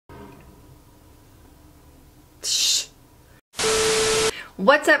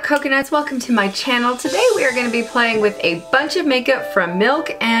What's up, coconuts? Welcome to my channel. Today we are going to be playing with a bunch of makeup from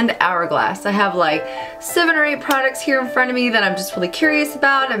Milk and Hourglass. I have like 7 or 8 products here in front of me that I'm just really curious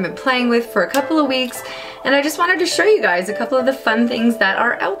about. I've been playing with for a couple of weeks and I just wanted to show you guys a couple of the fun things that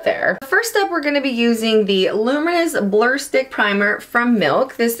are out there. First up, we're going to be using the Luminous Blur Stick Primer from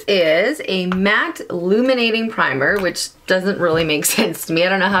Milk. This is a matte illuminating primer, which doesn't really make sense to me. I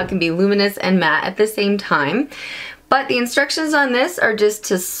don't know how it can be luminous and matte at the same time. But the instructions on this are just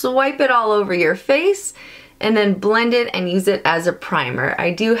to swipe it all over your face and then blend it and use it as a primer.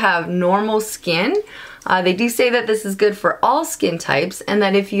 I do have normal skin. They do say that this is good for all skin types and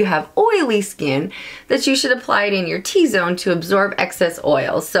that if you have oily skin, that you should apply it in your T-zone to absorb excess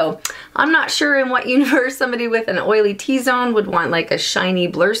oil. So I'm not sure in what universe somebody with an oily T-zone would want like a shiny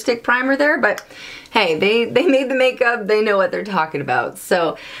blur stick primer there, but hey, they made the makeup, they know what they're talking about.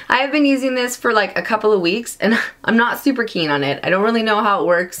 So I have been using this for like a couple of weeks and I'm not super keen on it. I don't really know how it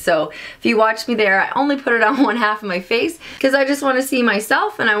works. So if you watch me there, I only put it on one half of my face because I just want to see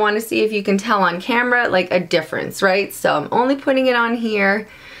myself and I want to see if you can tell on camera like a difference, right? So I'm only putting it on here.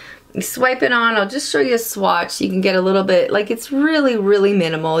 You swipe it on, I'll just show you a swatch so you can get a little bit, like it's really, really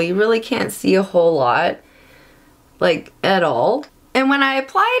minimal. You really can't see a whole lot, like at all. And when I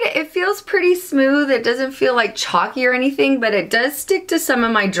apply it, it feels pretty smooth. It doesn't feel like chalky or anything, but it does stick to some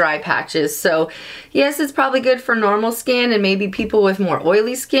of my dry patches. So yes, it's probably good for normal skin and maybe people with more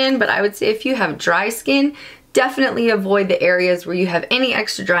oily skin, but I would say if you have dry skin, definitely avoid the areas where you have any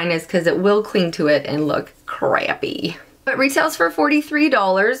extra dryness because it will cling to it and look crappy. It retails for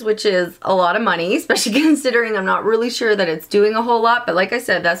 $43, which is a lot of money, especially considering I'm not really sure that it's doing a whole lot. But like I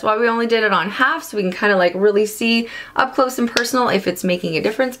said, that's why we only did it on half, so we can kind of like really see up close and personal if it's making a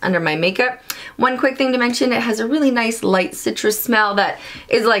difference under my makeup. One quick thing to mention, it has a really nice light citrus smell that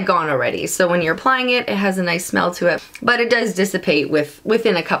is like gone already. So when you're applying it, it has a nice smell to it, but it does dissipate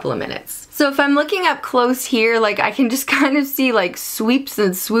within a couple of minutes. So if I'm looking up close here, like I can just kind of see like sweeps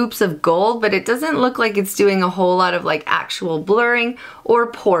and swoops of gold, but it doesn't look like it's doing a whole lot of like actual blurring or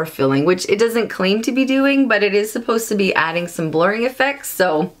pore filling, which it doesn't claim to be doing, but it is supposed to be adding some blurring effects.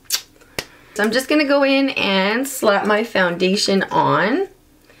 So I'm just gonna go in and slap my foundation on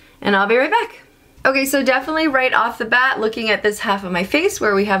and I'll be right back. Okay, so definitely right off the bat, looking at this half of my face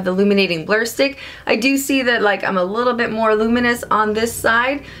where we have the illuminating blur stick, I do see that like I'm a little bit more luminous on this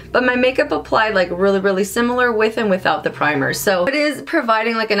side, but my makeup applied like really similar with and without the primer. So it is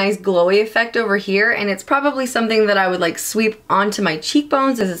providing like a nice glowy effect over here, and it's probably something that I would like sweep onto my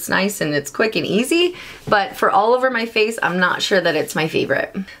cheekbones as it's nice and it's quick and easy, but for all over my face, I'm not sure that it's my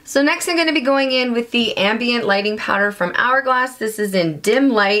favorite. So next I'm gonna be going in with the Ambient Lighting Powder from Hourglass. This is in Dim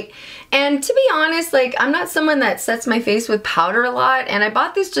Light. And to be honest, like I'm not someone that sets my face with powder a lot, and I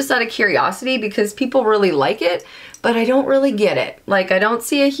bought this just out of curiosity because people really like it, but I don't really get it. Like I don't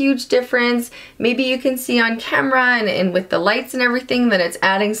see a huge difference. Maybe you can see on camera and with the lights and everything that it's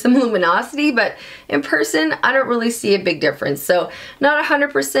adding some luminosity, but in person, I don't really see a big difference. So not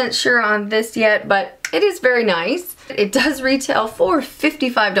 100% sure on this yet, but it is very nice. It does retail for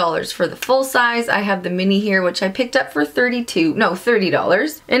 $55 for the full size. I have the mini here, which I picked up for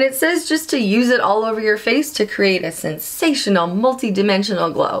 $30. And it says just to use it all over your face to create a sensational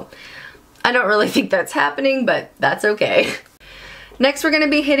multi-dimensional glow. I don't really think that's happening, but that's okay. Next, we're going to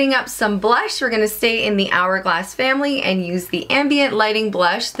be hitting up some blush. We're going to stay in the Hourglass family and use the Ambient Lighting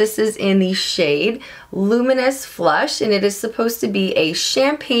Blush. This is in the shade Luminous Flush, and it is supposed to be a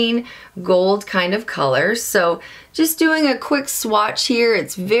champagne gold kind of color. So just doing a quick swatch here.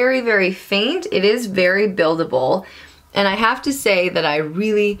 It's very faint. It is very buildable, and I have to say that I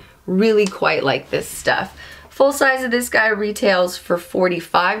really quite like this stuff. Full size of this guy retails for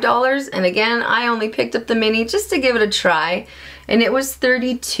 $45, and again, I only picked up the mini just to give it a try, and it was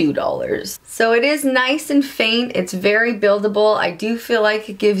 $32. So it is nice and faint. It's very buildable. I do feel like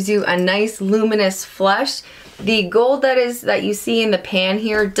it gives you a nice luminous flush. The gold that you see in the pan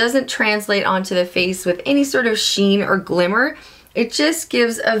here doesn't translate onto the face with any sort of sheen or glimmer. It just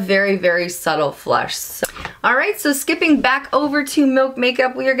gives a very subtle flush. Alright, so skipping back over to Milk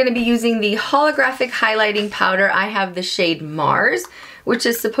Makeup, we are going to be using the holographic highlighting powder. I have the shade Mars, which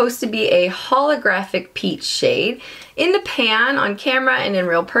is supposed to be a holographic peach shade. In the pan, on camera, and in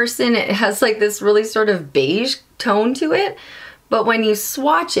real person, it has like this really sort of beige tone to it, but when you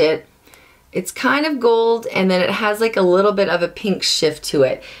swatch it, it's kind of gold, and then it has like a little bit of a pink shift to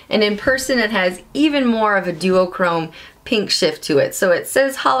it. And in person, it has even more of a duochrome pink shift to it. So it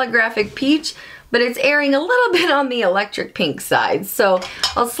says holographic peach, but it's airing a little bit on the electric pink side. So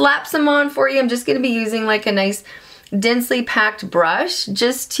I'll slap some on for you. I'm just going to be using like a nice densely packed brush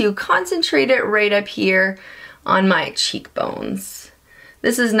just to concentrate it right up here on my cheekbones.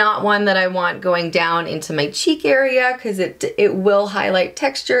 This is not one that I want going down into my cheek area because it will highlight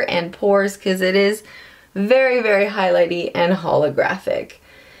texture and pores because it is very, very highlighty and holographic.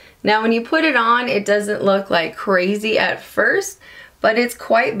 Now when you put it on, it doesn't look like crazy at first, but it's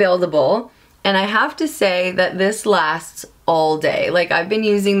quite buildable. And I have to say that this lasts all day. Like I've been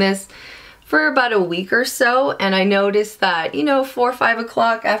using this for about a week or so, and I noticed that, you know, 4 or 5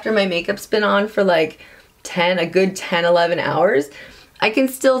 o'clock after my makeup's been on for like a good 10, 11 hours, I can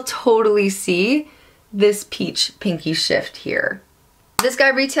still totally see this peach pinky shift here. This guy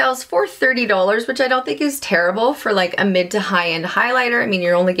retails for $30, which I don't think is terrible for like a mid to high end highlighter. I mean,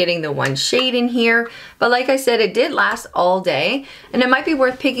 you're only getting the one shade in here, but like I said, it did last all day, and it might be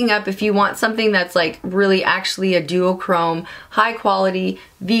worth picking up if you want something that's like really actually a duochrome, high quality,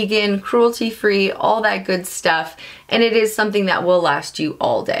 vegan, cruelty free, all that good stuff. And it is something that will last you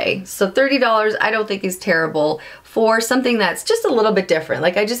all day. So $30 I don't think is terrible for something that's just a little bit different.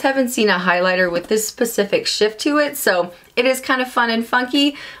 Like I just haven't seen a highlighter with this specific shift to it, so it is kind of fun and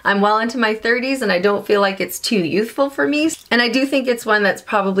funky. I'm well into my 30s and I don't feel like it's too youthful for me. And I do think it's one that's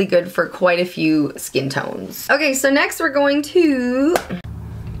probably good for quite a few skin tones. Okay, so next we're going to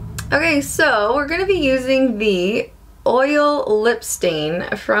be using the oil lip stain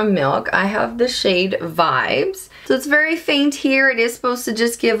from Milk. I have the shade Vibes. So it's very faint here. It is supposed to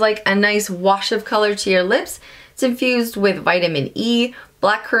just give like a nice wash of color to your lips. It's infused with vitamin E,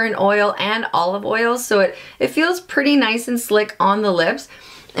 blackcurrant oil, and olive oil, so it feels pretty nice and slick on the lips.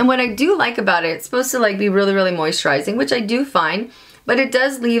 And what I do like about it, it's supposed to like be really, really moisturizing, which I do find, but it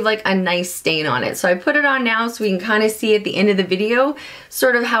does leave like a nice stain on it. So I put it on now so we can kind of see at the end of the video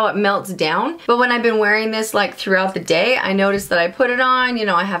sort of how it melts down. But when I've been wearing this like throughout the day, I noticed that I put it on, you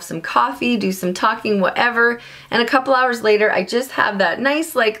know, I have some coffee, do some talking, whatever, and a couple hours later I just have that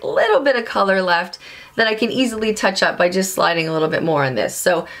nice like little bit of color left that I can easily touch up by just sliding a little bit more on this.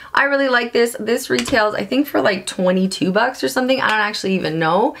 So I really like this. This retails I think for like 22 bucks or something. I don't actually even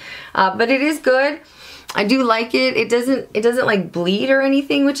know, but it is good. I do like it. It doesn't like bleed or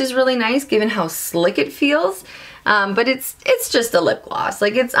anything, which is really nice given how slick it feels. But it's just a lip gloss.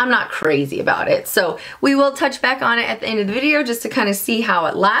 Like I'm not crazy about it. So we will touch back on it at the end of the video just to kind of see how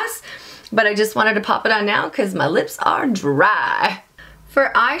it lasts. But I just wanted to pop it on now because my lips are dry. For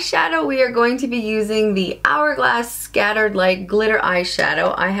eyeshadow, we are going to be using the Hourglass Scattered Light Glitter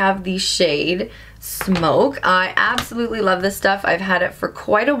Eyeshadow. I have the shade Smoke. I absolutely love this stuff. I've had it for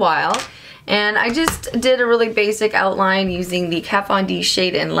quite a while. And I just did a really basic outline using the Kat Von D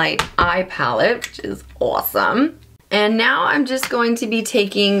Shade and Light Eye Palette, which is awesome. And now I'm just going to be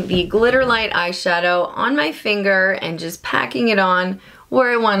taking the Glitter Light eyeshadow on my finger and just packing it on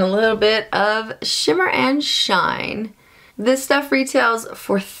where I want a little bit of shimmer and shine. This stuff retails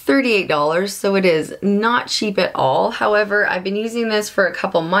for $38, so it is not cheap at all. However, I've been using this for a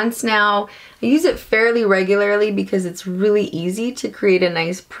couple months now. I use it fairly regularly because it's really easy to create a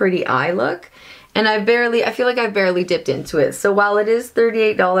nice pretty eye look. And I feel like I've barely dipped into it. So while it is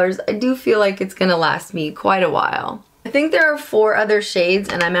 $38, I do feel like it's gonna last me quite a while. I think there are 4 other shades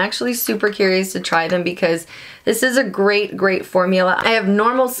and I'm actually super curious to try them because this is a great, great formula. I have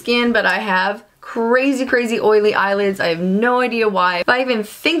normal skin, but I have crazy, crazy oily eyelids. I have no idea why. If I even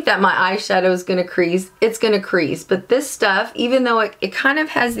think that my eyeshadow is gonna crease, it's gonna crease. But this stuff, even though it kind of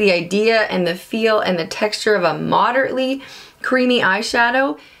has the idea and the feel and the texture of a moderately creamy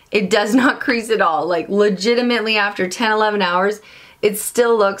eyeshadow, it does not crease at all. Like legitimately after 10, 11 hours, it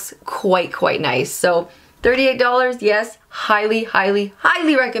still looks quite nice. So $38, yes, highly, highly,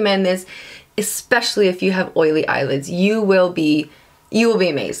 highly recommend this, especially if you have oily eyelids. You will be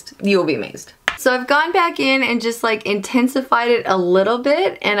amazed. You will be amazed. So I've gone back in and just like intensified it a little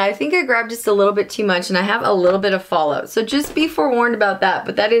bit, and I think I grabbed just a little bit too much and I have a little bit of fallout. So just be forewarned about that,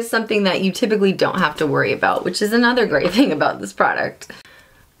 but that is something that you typically don't have to worry about, which is another great thing about this product.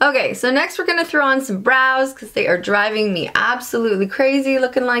 Okay, so next we're gonna throw on some brows because they are driving me absolutely crazy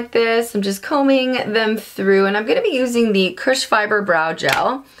looking like this. I'm just combing them through, and I'm gonna be using the Kush Fiber Brow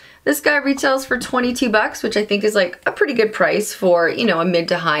Gel. This guy retails for 22 bucks, which I think is like a pretty good price for, you know, a mid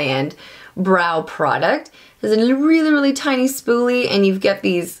to high end brow product. There's a really, really tiny spoolie, and you've got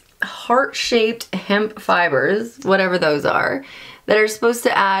these heart-shaped hemp fibers, whatever those are, that are supposed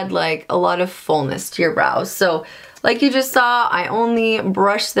to add like a lot of fullness to your brows. So like you just saw, I only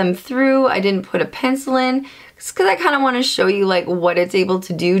brushed them through. I didn't put a pencil in because I kind of want to show you like what it's able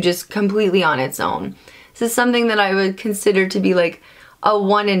to do just completely on its own. This is something that I would consider to be like a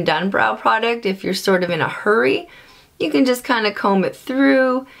one and done brow product. If you're sort of in a hurry, you can just kind of comb it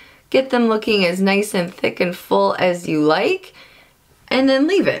through, get them looking as nice and thick and full as you like, and then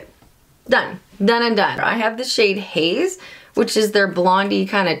leave it. Done. Done and done. I have the shade Haze, which is their blondie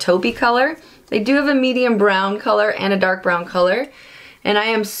kind of taupey color. They do have a medium brown color and a dark brown color. And I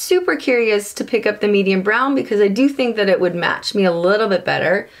am super curious to pick up the medium brown because I do think that it would match me a little bit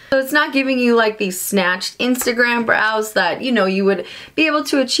better. So it's not giving you like these snatched Instagram brows that, you know, you would be able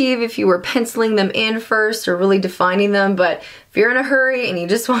to achieve if you were penciling them in first or really defining them. But if you're in a hurry and you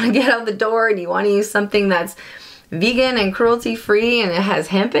just want to get out the door and you want to use something that's vegan and cruelty free and it has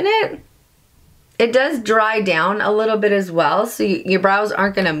hemp in it, it does dry down a little bit as well, so your brows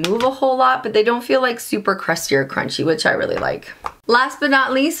aren't gonna move a whole lot, but they don't feel like super crusty or crunchy, which I really like. Last but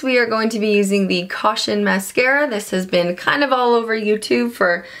not least, we are going to be using the Caution Mascara. This has been kind of all over YouTube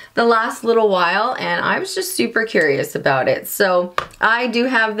for the last little while, and I was just super curious about it. So I do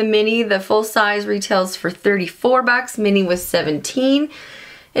have the mini. The full size retails for 34 bucks. Mini was 17.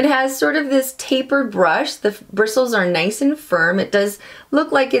 It has sort of this tapered brush. The bristles are nice and firm. It does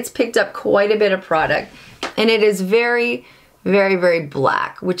look like it's picked up quite a bit of product. And it is very, very, very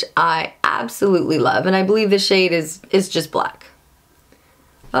black, which I absolutely love. And I believe the shade is just black.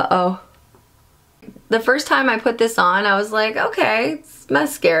 Uh-oh. The first time I put this on, I was like, okay, it's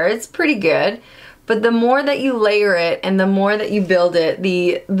mascara. It's pretty good. But the more that you layer it and the more that you build it,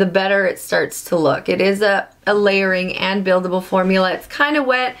 the better it starts to look. It is a layering and buildable formula. It's kind of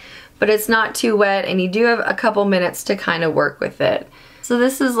wet, but it's not too wet, and you do have a couple minutes to kind of work with it. So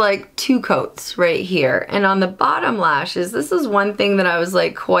this is like 2 coats right here. And on the bottom lashes, this is one thing that I was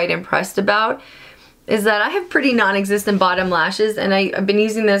like quite impressed about, is that I have pretty non-existent bottom lashes, and I've been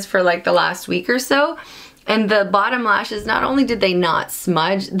using this for like the last week or so. And the bottom lashes, not only did they not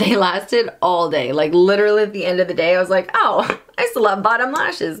smudge, they lasted all day. Like literally at the end of the day, I was like, oh, I still have bottom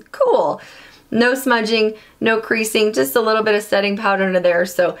lashes, cool. No smudging, no creasing, just a little bit of setting powder under there.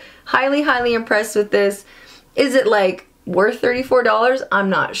 So highly, highly impressed with this. Is it like worth $34? I'm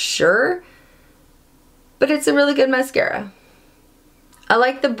not sure, but it's a really good mascara. I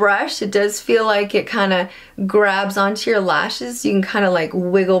like the brush. It does feel like it kind of grabs onto your lashes. So you can kind of like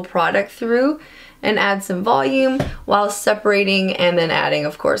wiggle product through and add some volume while separating and then adding,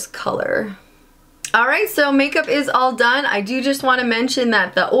 of course, color. Alright, so makeup is all done. I do just want to mention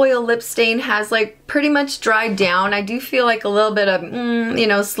that the oil lip stain has like pretty much dried down. I do feel like a little bit of, you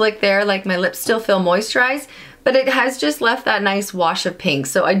know, slick there, like my lips still feel moisturized, but it has just left that nice wash of pink.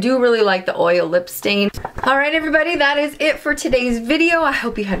 So I do really like the oil lip stain. Alright everybody, that is it for today's video. I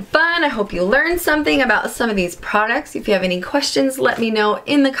hope you had fun. I hope you learned something about some of these products. If you have any questions, let me know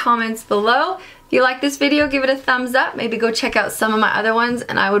in the comments below. If you like this video, give it a thumbs up. Maybe go check out some of my other ones,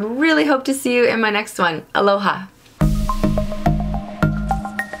 and I would really hope to see you in my next one. Aloha!